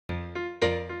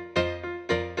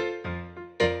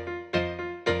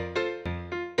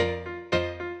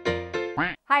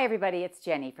Hi everybody, it's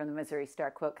Jenny from the Missouri Star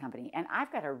Quilt Company, and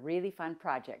I've got a really fun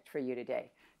project for you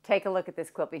today. Take a look at this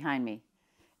quilt behind me.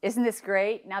 Isn't this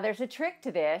great? Now there's a trick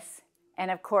to this, and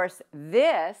of course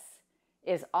this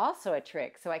is also a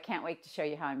trick, so I can't wait to show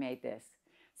you how I made this.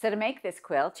 So to make this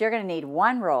quilt, you're going to need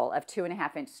one roll of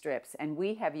 2.5-inch strips, and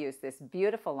we have used this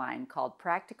beautiful line called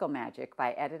Practical Magic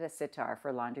by Edyta Sitar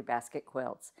for laundry basket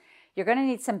quilts. You're going to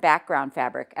need some background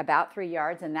fabric, about 3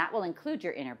 yards, and that will include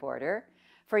your inner border.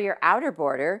 For your outer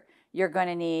border, you're going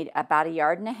to need about 1.5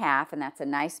 yards, and that's a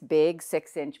nice big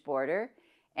 6-inch border.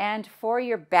 And for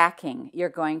your backing, you're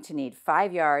going to need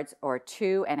 5 yards or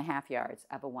 2.5 yards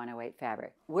of a 108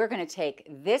 fabric. We're going to take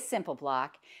this simple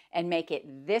block and make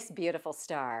it this beautiful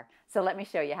star. So let me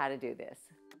show you how to do this.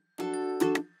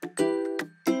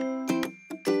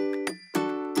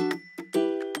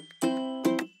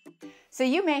 So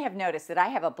you may have noticed that I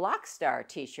have a Block Star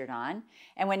t-shirt on,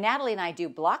 and when Natalie and I do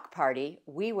Block Party,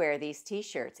 we wear these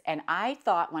t-shirts. And I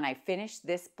thought when I finished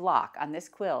this block on this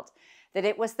quilt that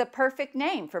it was the perfect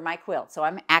name for my quilt. So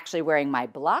I'm actually wearing my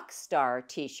Block Star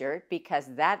t-shirt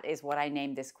because that is what I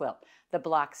named this quilt, the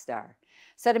Block Star.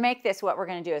 So to make this, what we're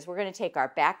going to do is we're going to take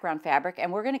our background fabric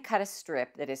and we're going to cut a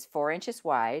strip that is 4 inches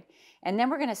wide, and then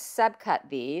we're going to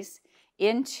subcut these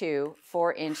into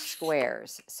 4-inch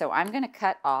squares. So I'm going to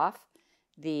cut off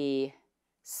the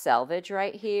selvage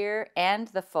right here and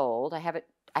the fold. I have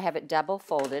it double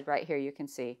folded right here, you can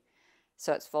see.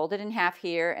 So it's folded in half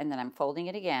here, and then I'm folding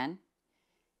it again,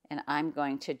 and I'm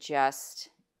going to just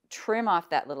trim off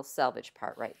that little selvage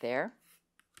part right there.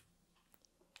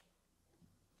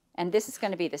 And this is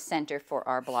going to be the center for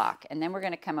our block, and then we're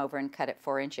going to come over and cut it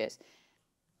 4 inches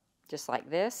just like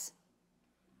this.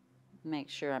 Make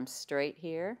sure I'm straight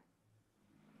here.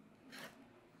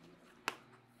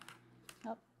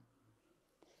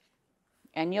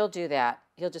 And you'll do that.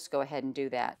 You'll just go ahead and do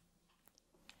that.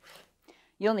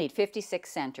 You'll need 56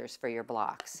 centers for your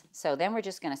blocks. So then we're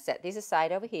just going to set these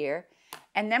aside over here.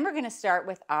 And then we're going to start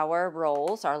with our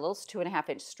rolls, our little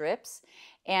 2.5-inch strips.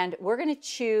 And we're going to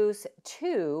choose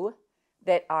 2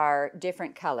 that are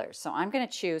different colors. So I'm going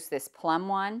to choose this plum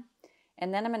one,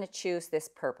 and then I'm going to choose this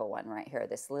purple one right here,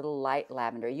 this little light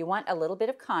lavender. You want a little bit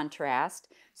of contrast,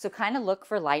 so kind of look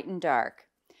for light and dark.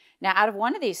 Now out of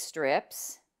one of these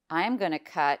strips, I am going to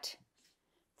cut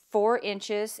 4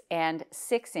 inches and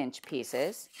 6-inch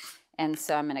pieces. And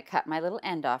so I'm going to cut my little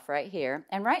end off right here.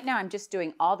 And right now I'm just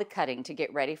doing all the cutting to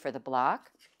get ready for the block.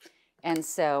 And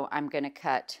so I'm going to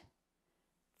cut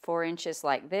 4 inches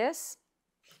like this.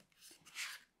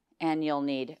 And you'll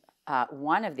need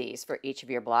one of these for each of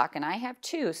your block. And I have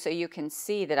 2, so you can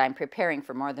see that I'm preparing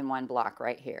for more than one block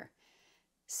right here.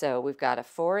 So we've got a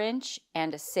 4-inch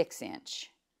and a 6-inch.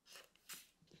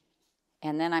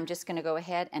 And then I'm just going to go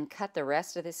ahead and cut the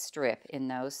rest of this strip in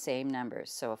those same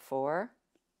numbers. So a 4,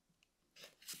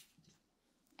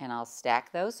 and I'll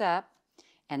stack those up,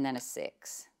 and then a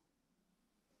 6.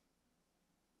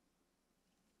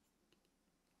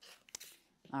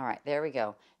 All right, there we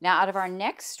go. Now out of our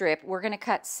next strip, we're going to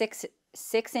cut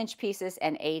 6-inch pieces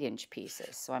and 8-inch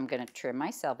pieces. So I'm going to trim my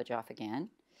selvage off again.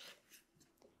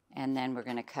 And then we're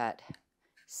going to cut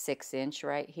 6-inch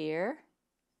right here.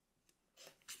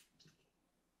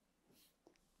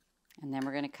 And then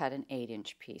we're going to cut an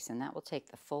 8-inch piece, and that will take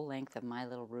the full length of my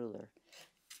little ruler.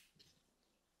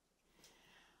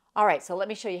 All right, so let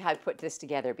me show you how to put this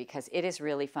together because it is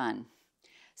really fun.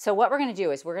 So what we're going to do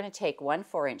is we're going to take one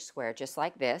 4-inch square just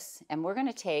like this, and we're going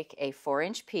to take a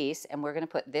 4-inch piece and we're going to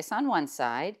put this on one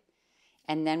side,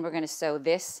 and then we're going to sew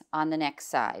this on the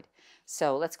next side.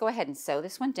 So let's go ahead and sew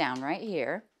this one down right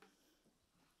here.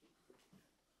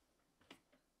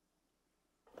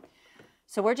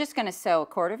 So we're just going to sew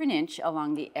 1/4 inch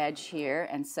along the edge here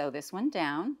and sew this one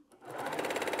down.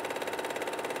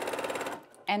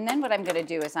 And then what I'm going to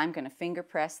do is I'm going to finger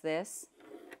press this,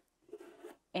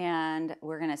 and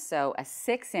we're going to sew a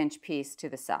 6-inch piece to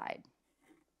the side.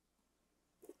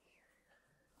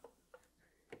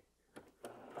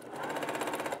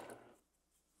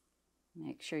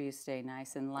 Make sure you stay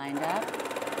nice and lined up.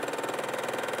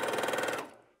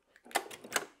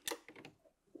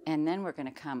 And then we're going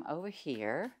to come over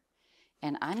here,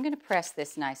 and I'm going to press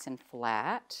this nice and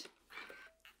flat.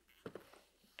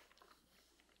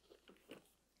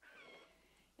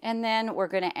 And then we're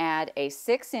going to add a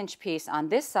 6-inch piece on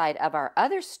this side of our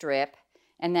other strip,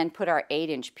 and then put our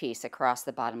 8-inch piece across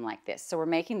the bottom like this. So we're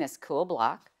making this cool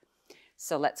block.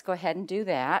 So let's go ahead and do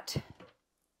that.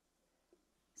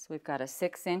 So we've got a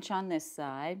 6-inch on this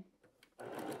side.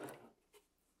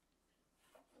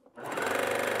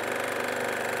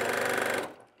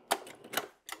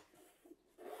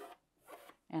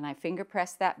 And I finger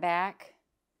press that back,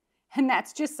 And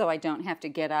that's just so I don't have to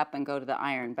get up and go to the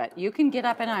iron, but you can get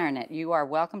up and iron it. You are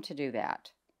welcome to do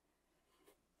that.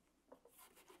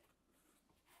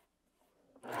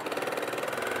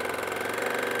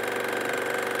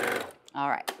 All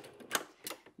right,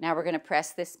 now we're going to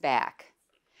press this back.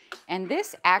 And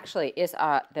this actually is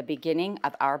the beginning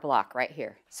of our block right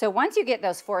here. So once you get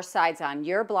those 4 sides on,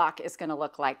 your block is going to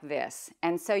look like this.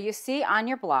 And so you see on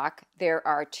your block, there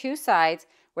are 2 sides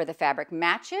where the fabric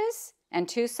matches and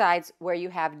 2 sides where you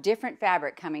have different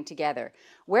fabric coming together.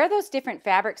 Where those different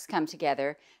fabrics come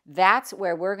together, that's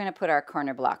where we're going to put our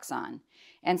corner blocks on.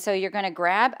 And so you're going to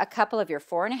grab a couple of your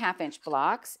 4.5-inch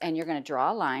blocks and you're going to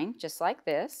draw a line just like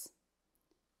this.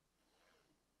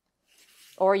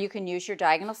 Or you can use your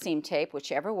diagonal seam tape,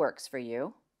 whichever works for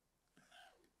you.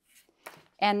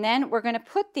 And then we're going to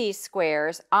put these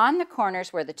squares on the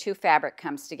corners where the 2 fabric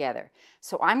comes together.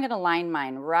 So I'm going to line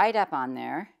mine right up on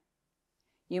there.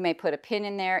 You may put a pin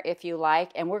in there if you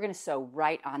like, and we're going to sew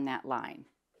right on that line.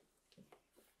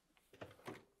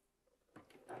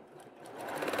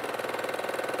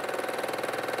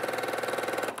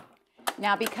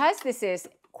 Now, because this is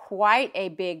quite a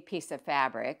big piece of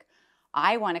fabric,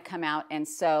 I want to come out and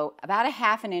sew about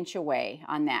 1/2 inch away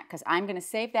on that because I'm going to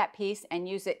save that piece and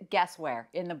use it, guess where?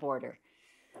 In the border.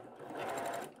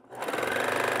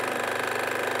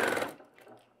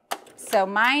 So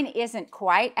mine isn't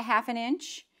quite 1/2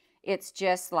 inch. It's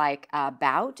just like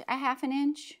about 1/2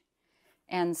 inch.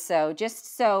 And so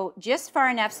just far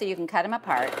enough so you can cut them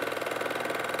apart.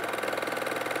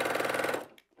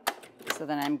 So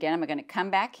then I'm going to come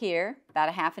back here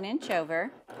about 1/2 inch over.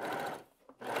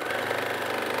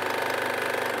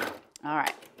 All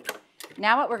right,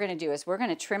 now what we're going to do is we're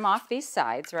going to trim off these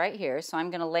sides right here. So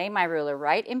I'm going to lay my ruler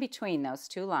right in between those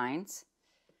 2 lines,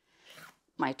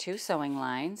 my 2 sewing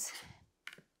lines.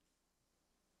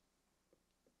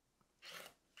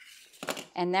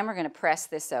 And then we're going to press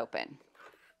this open.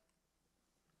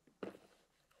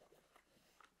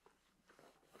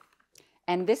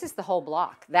 And this is the whole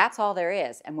block. That's all there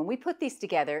is. And when we put these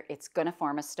together, it's going to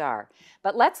form a star.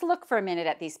 But let's look for a minute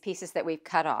at these pieces that we've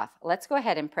cut off. Let's go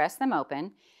ahead and press them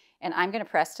open. And I'm going to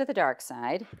press to the dark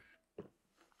side.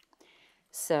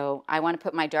 So I want to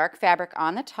put my dark fabric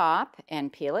on the top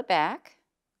and peel it back.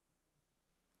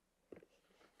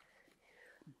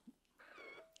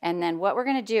 And then what we're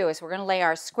going to do is we're going to lay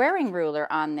our squaring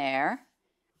ruler on there.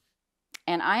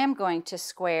 And I am going to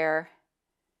square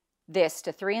this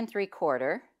to 3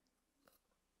 3/4,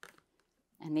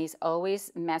 and these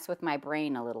always mess with my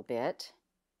brain a little bit.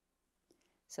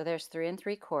 So there's 3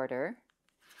 3/4,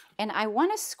 and I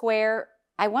want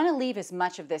to leave as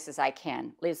much of this as I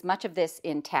can, leave as much of this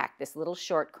intact, this little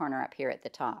short corner up here at the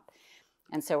top.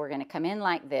 And so we're going to come in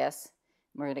like this.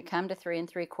 We're going to come to 3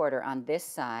 3/4 on this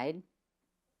side.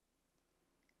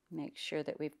 Make sure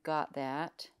that we've got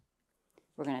that.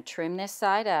 We're going to trim this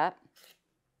side up.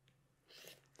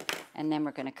 And then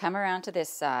we're going to come around to this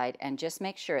side and just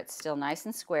make sure it's still nice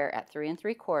and square at 3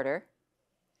 3/4.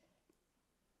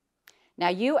 Now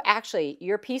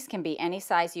your piece can be any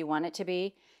size you want it to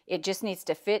be. It just needs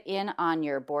to fit in on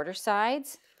your border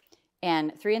sides.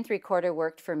 And 3 3/4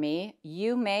 worked for me.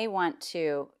 You may want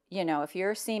to, if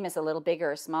your seam is a little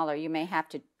bigger or smaller, you may have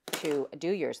to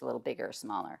do yours a little bigger or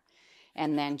smaller.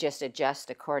 And then just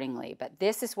adjust accordingly. But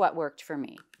this is what worked for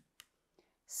me.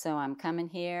 So I'm coming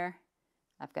here.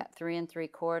 I've got 3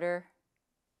 3/4.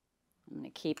 I'm going to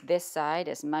keep this side,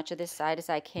 as much of this side as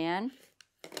I can,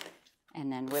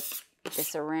 and then whip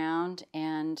this around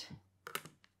and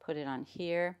put it on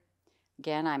here.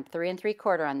 Again, I'm 3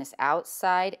 3/4 on this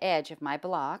outside edge of my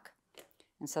block,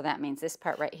 and so that means this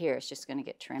part right here is just going to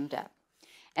get trimmed up.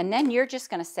 And then you're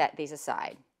just going to set these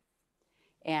aside,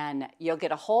 and you'll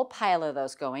get a whole pile of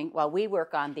those going while we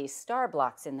work on these star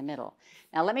blocks in the middle.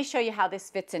 Now let me show you how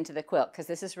this fits into the quilt, because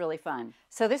this is really fun.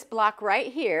 So this block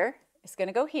right here is going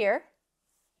to go here,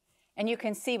 and you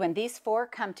can see when these 4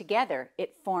 come together,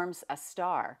 it forms a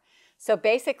star. So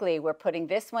basically we're putting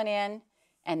this one in,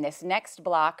 and this next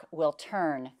block will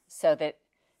turn so that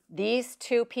these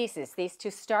 2 pieces, these 2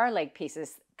 star leg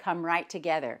pieces, come right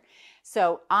together.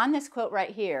 So on this quilt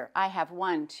right here, I have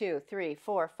 1, 2, 3,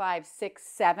 4, 5, 6,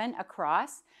 7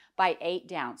 across by 8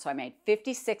 down. So I made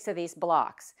 56 of these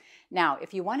blocks. Now,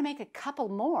 if you want to make a couple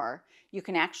more, you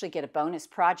can actually get a bonus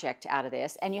project out of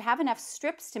this, and you have enough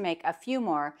strips to make a few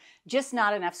more, just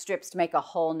not enough strips to make a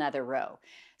whole nother row.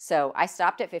 So I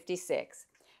stopped at 56.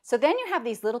 So then you have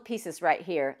these little pieces right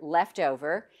here left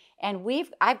over, and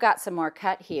I've got some more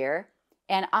cut here.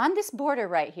 And on this border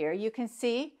right here, you can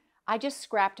see I just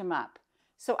scrapped them up.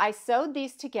 So I sewed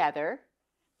these together.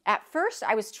 At first,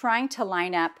 I was trying to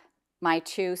line up my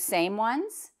 2 same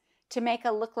ones to make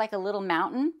it look like a little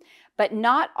mountain, but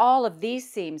not all of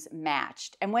these seams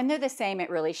matched. And when they're the same, it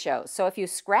really shows. So if you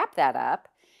scrap that up,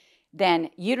 then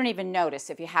you don't even notice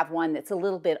if you have one that's a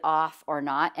little bit off or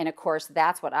not. And of course,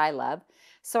 that's what I love.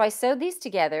 So I sewed these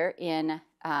together in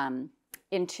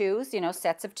twos, you know,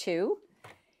 sets of 2,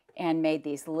 and made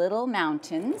these little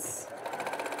mountains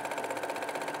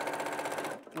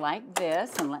like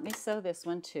this. And let me sew this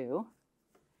one too.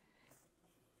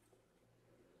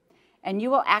 And you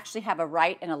will actually have a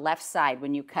right and a left side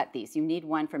when you cut these. You need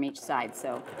one from each side,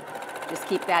 so just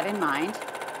keep that in mind.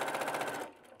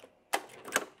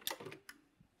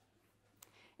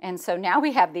 And so now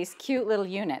we have these cute little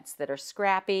units that are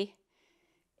scrappy,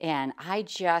 and I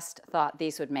just thought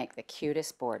these would make the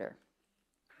cutest border.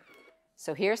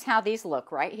 So here's how these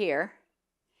look right here,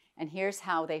 and here's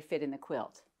how they fit in the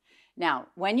quilt. Now,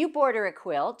 when you border a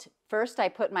quilt, first I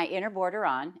put my inner border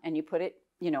on, and you put it,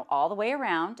 you know, all the way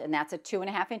around, and that's a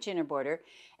 2.5-inch inner border.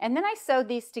 And then I sewed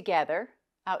these together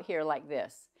out here like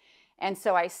this. And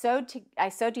so I sewed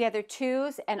together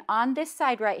 2s, and on this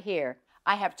side right here,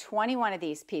 I have 21 of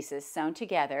these pieces sewn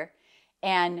together.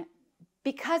 And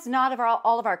because not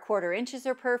all of our 1/4 inches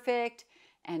are perfect,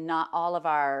 and not all of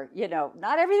our, you know,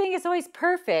 not everything is always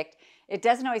perfect, it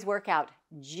doesn't always work out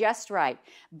just right.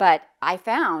 But I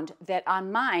found that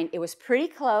on mine, it was pretty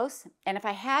close. And if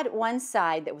I had one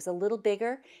side that was a little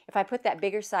bigger, if I put that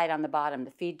bigger side on the bottom,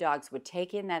 the feed dogs would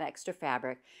take in that extra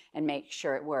fabric and make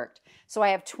sure it worked. So I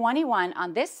have 21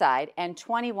 on this side and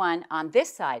 21 on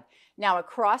this side. Now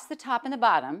across the top and the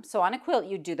bottom, so on a quilt,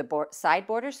 you do the side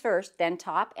borders first, then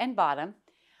top and bottom.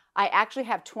 I actually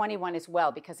have 21 as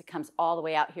well because it comes all the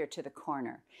way out here to the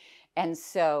corner. And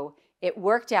so it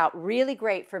worked out really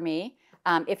great for me.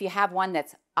 If you have one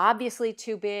that's obviously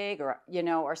too big or, you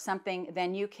know, or something,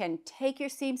 then you can take your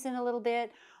seams in a little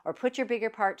bit or put your bigger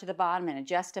part to the bottom and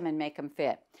adjust them and make them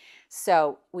fit.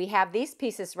 So we have these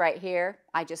pieces right here.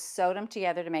 I just sewed them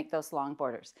together to make those long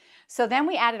borders. So then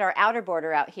we added our outer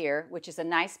border out here, which is a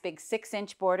nice big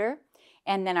 6-inch border.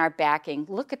 And then our backing.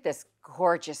 Look at this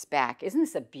gorgeous back. Isn't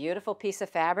this a beautiful piece of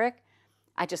fabric?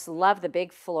 I just love the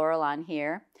big floral on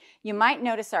here. You might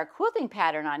notice our quilting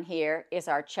pattern on here is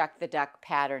our Chuck the Duck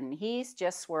pattern. And he's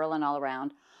just swirling all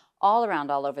around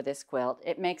all over this quilt.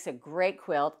 It makes a great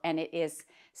quilt, and it is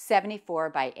 74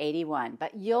 by 81.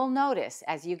 But you'll notice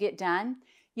as you get done,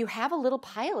 you have a little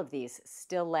pile of these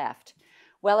still left.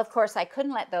 Well, of course, I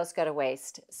couldn't let those go to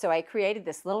waste, so I created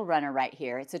this little runner right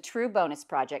here. It's a true bonus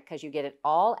project because you get it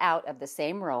all out of the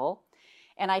same roll.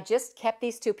 And I just kept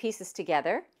these 2 pieces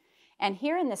together. And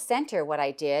here in the center, what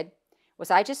I did was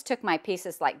I just took my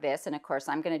pieces like this, and of course,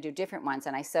 I'm going to do different ones,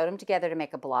 and I sewed them together to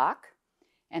make a block.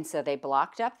 And so they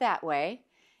blocked up that way.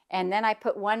 And then I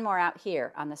put one more out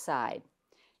here on the side.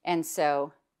 And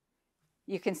so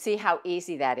you can see how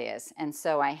easy that is. And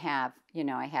so I have, you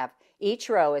know, I have each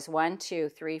row is 1, 2,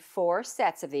 3, 4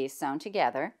 sets of these sewn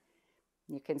together.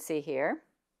 You can see here.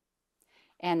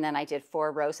 And then I did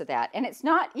 4 rows of that. And it's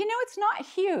not, you know, it's not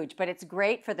huge, but it's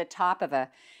great for the top of a,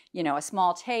 you know, a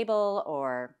small table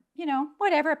or, you know,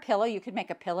 whatever, a pillow. You could make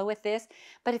a pillow with this,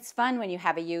 but it's fun when you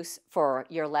have a use for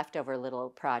your leftover little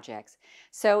projects.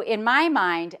 So in my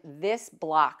mind, this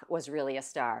block was really a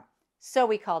star. So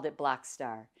we called it Block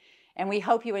Star. And we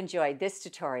hope you enjoyed this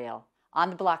tutorial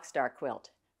on the Block Star quilt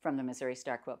from the Missouri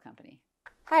Star Quilt Company.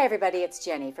 Hi everybody, it's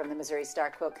Jenny from the Missouri Star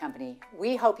Quilt Company.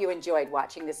 We hope you enjoyed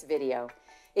watching this video.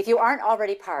 If you aren't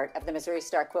already part of the Missouri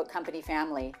Star Quilt Company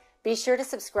family, be sure to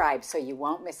subscribe so you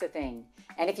won't miss a thing.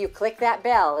 And if you click that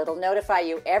bell, it'll notify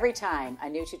you every time a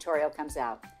new tutorial comes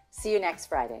out. See you next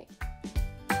Friday.